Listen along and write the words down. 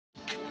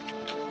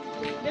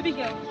Baby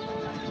girl,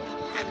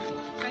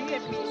 can you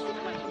help me sew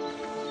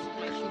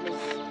my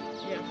shoelace?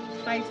 Yeah,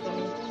 tie it for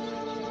me.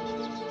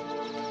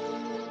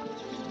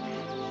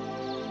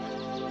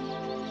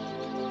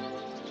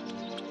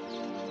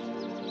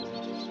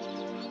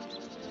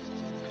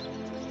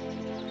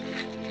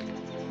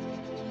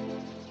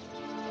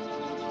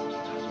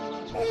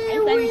 Can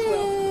you tie this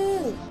well?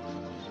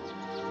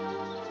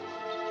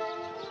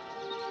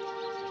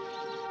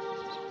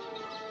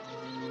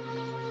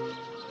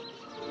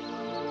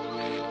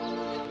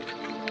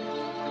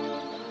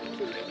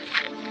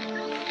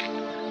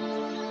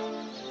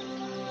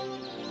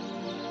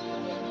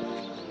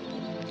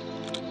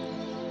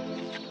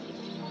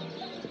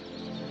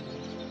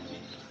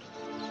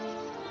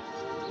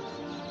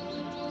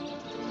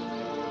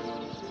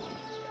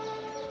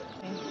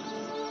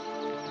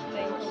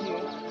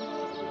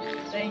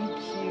 Thank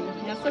you.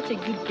 You're such a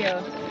good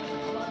girl.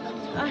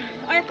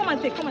 Oh yeah, come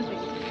and take.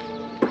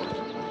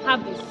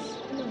 Have this.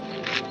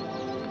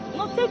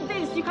 No, take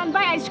this. You can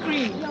buy ice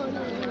cream. No.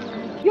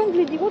 Young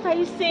lady, what are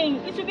you saying?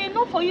 It will be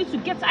enough for you to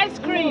get ice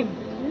cream.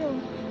 No.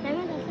 My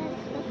mother said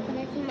stop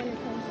collecting money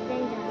from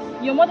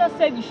strangers. Your mother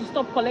said you should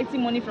stop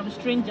collecting money from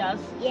strangers?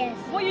 Yes.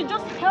 Well, you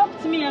just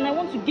helped me and I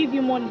want to give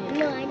you money.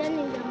 No, I don't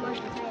need your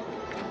money.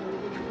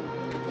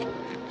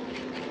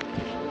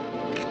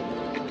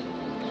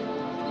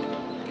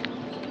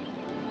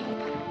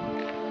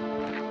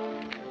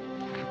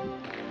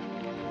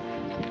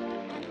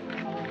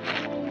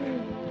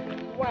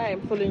 Why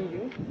I'm following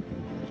you?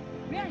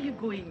 Where are you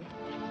going?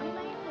 I'm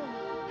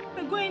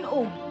You're going going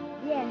home. home.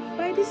 Yes.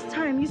 By this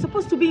time, you're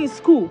supposed to be in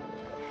school.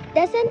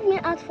 They sent me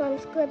out from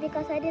school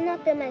because I did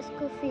not pay my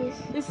school fees.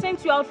 They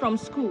sent you out from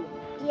school?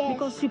 Yes.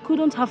 Because you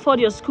couldn't afford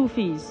your school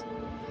fees?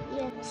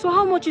 Yes. So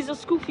how much is your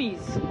school fees?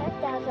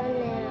 5,000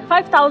 naira.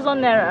 5,000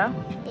 naira?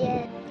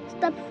 Yeah.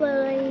 Stop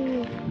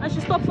following me. I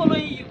should stop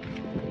following you.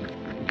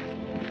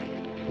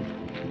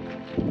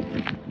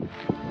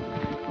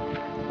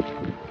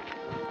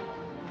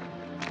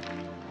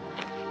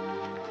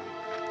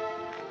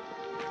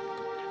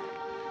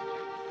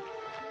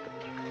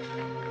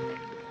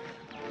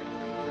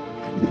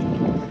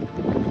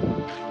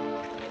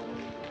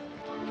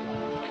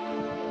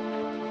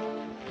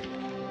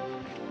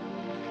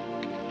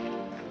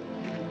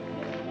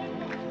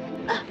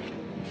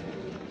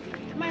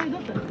 My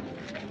daughter,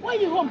 why are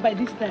you home by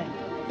this time?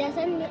 They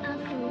sent me out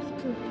from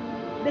school.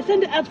 They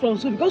send you out from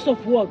school because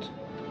of what?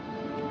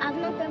 I've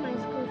not paid my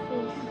school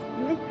fees.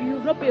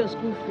 You've not paid your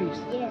school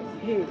fees. Yes.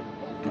 Hey,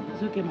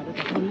 it's okay, my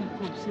daughter.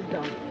 Come, sit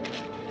down.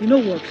 You know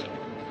what?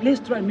 Let's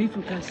try and if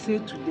you can say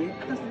today.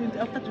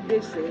 After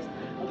today says,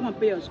 I'll come and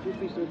pay your school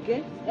fees,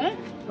 okay? Eh?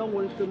 Don't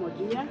worry so much,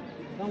 yeah?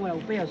 Don't worry,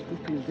 I'll pay your school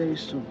fees very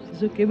soon.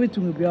 It's okay,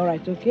 everything will be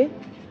alright, okay?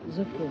 It's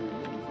okay.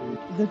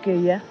 It's okay,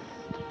 yeah?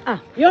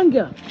 Ah, young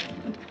girl.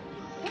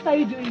 What are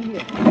you doing here?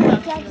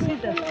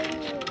 Sit down.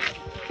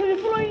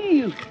 She's following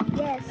you.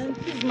 Yes. And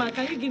please, ma,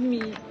 can you give me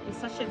a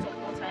sachet of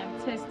water? I'm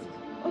thirsty.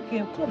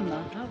 Okay, come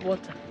now. Have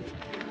water.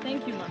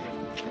 Thank you, ma.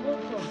 You're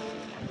welcome.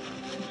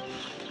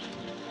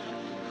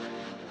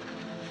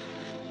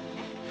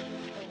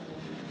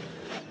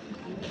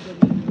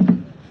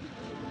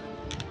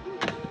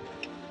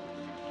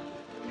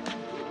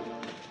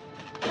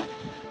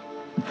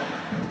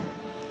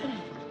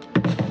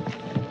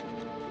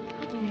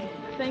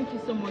 Thank you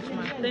so much,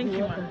 ma. Thank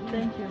you, ma.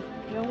 Thank you.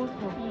 You're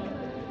welcome.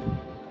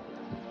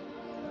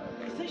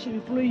 She said she'll be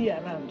following you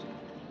around.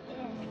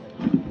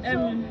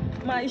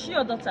 Ma, is she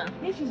your daughter?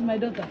 Yes, she's my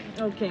daughter.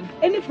 Okay.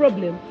 Any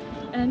problem?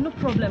 No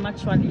problem,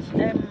 actually.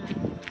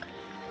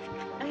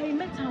 I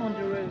met her on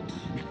the road.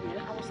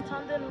 I was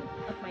standing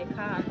at my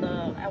car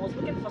and I was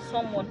looking for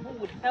someone who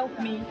would help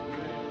me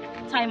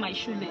tie my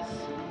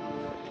shoelace.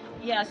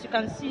 Yeah, as you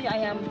can see, I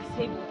am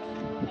disabled.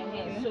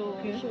 So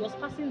she was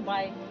passing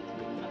by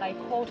and I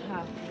called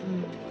her.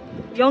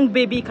 Young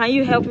baby, can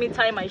you help me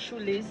tie my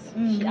shoelace?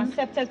 She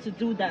accepted to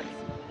do that.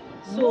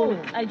 So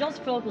I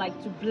just felt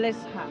like to bless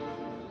her.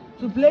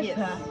 To bless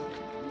her?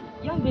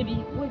 Young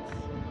baby, wait.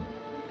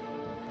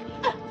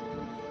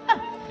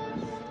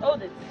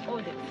 Hold it,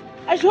 hold it.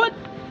 I should.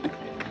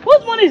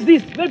 Whose money is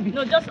this, baby?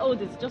 No, just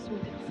hold it, just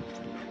hold it.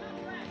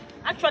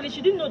 Actually,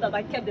 she didn't know that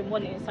I kept the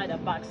money inside her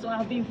bag, so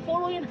I've been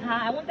following her.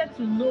 I wanted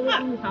to know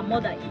who her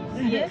mother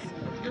is. Yes,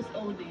 just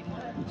hold the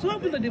money. So what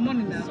happened to the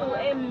money now? So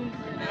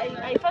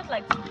I felt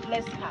like to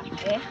bless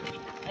her.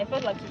 I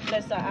felt like to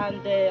bless her,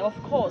 and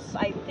of course,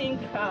 I think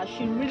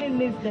she really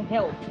needs the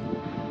help.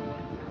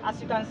 As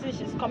you can see,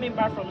 she's coming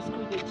back from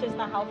school. They chased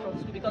her out from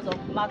school because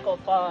of lack of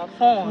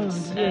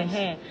funds.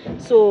 Yes.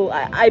 So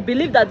I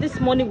believe that this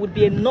money would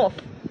be enough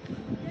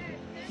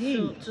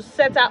to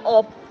set her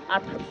up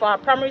for our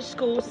primary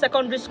school,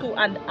 secondary school,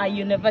 and a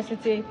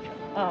university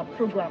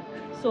program.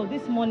 So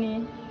this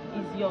money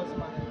is yours,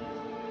 ma.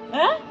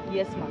 Huh?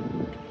 Yes, ma.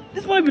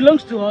 This money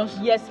belongs to us?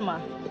 Yes, ma.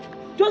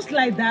 Just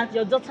like that?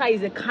 Your daughter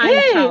is a kind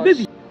child.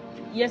 Baby.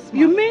 Yes, ma.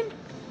 You mean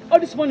all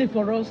this money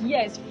for us?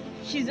 Yes.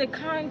 She's a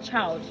kind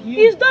child.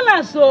 It's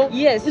dollars, so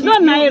yes, it's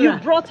not naira. You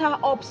brought her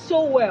up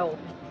so well.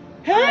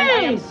 Hey,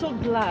 I am so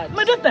glad.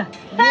 My daughter.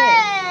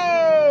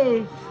 Yes.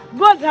 Hey,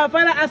 God have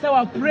finally answered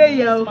our prayer.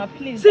 Yes, ma,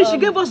 please. See, she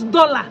gave us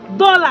dollar.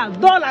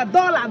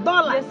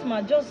 Yes,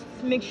 ma. Just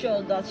make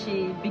sure that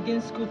she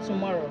begins school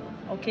tomorrow.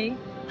 Okay?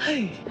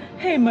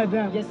 Hey,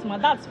 madam. Yes, ma.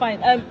 That's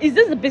fine. Is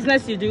this the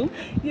business you do?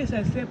 Yes,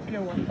 I sell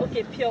pure water.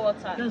 Okay, pure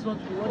water. That's what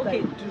Okay,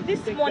 I do.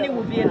 this money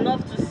will be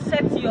enough to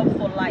set you up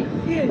for life.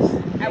 Yes.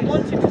 I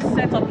want you to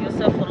set up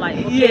yourself for life.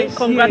 Okay? Yes.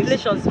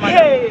 Congratulations, madam.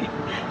 Hey,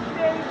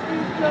 thank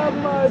you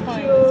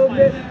so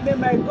much. May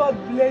my God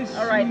bless you.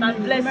 All right,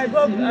 and bless my you.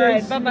 God All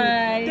bless right,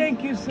 bye-bye.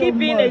 Thank you so much. Keep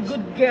being a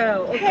good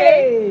girl, okay?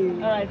 Hey.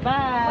 All right,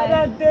 bye.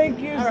 Madam, thank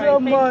you All so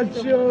right, much.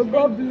 thank you so much.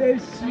 God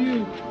bless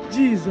you.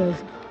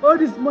 Jesus, all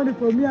this money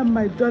for me and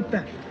my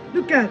daughter.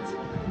 Look at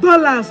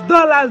dollars.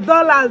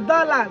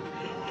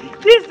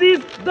 This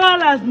is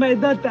dollars, my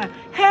daughter.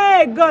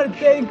 Hey, God,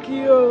 thank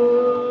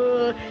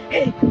you.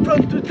 Hey,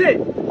 from today,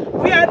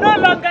 we are no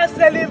longer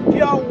selling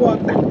pure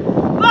water.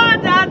 God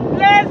has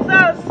blessed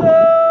us.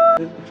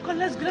 Come,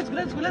 let's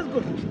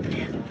go.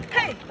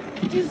 Hey,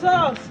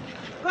 Jesus.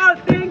 God,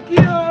 thank you.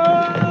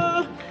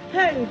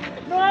 Hey,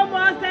 no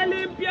more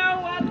selling pure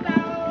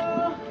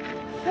water.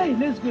 Hey,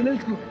 let's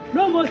go.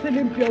 No more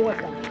selling pure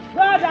water.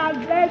 God has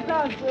blessed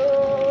us.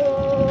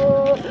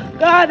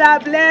 God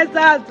has blessed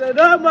us.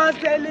 No more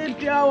selling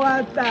pure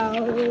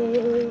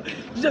water.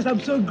 Jesus, I'm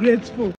so grateful.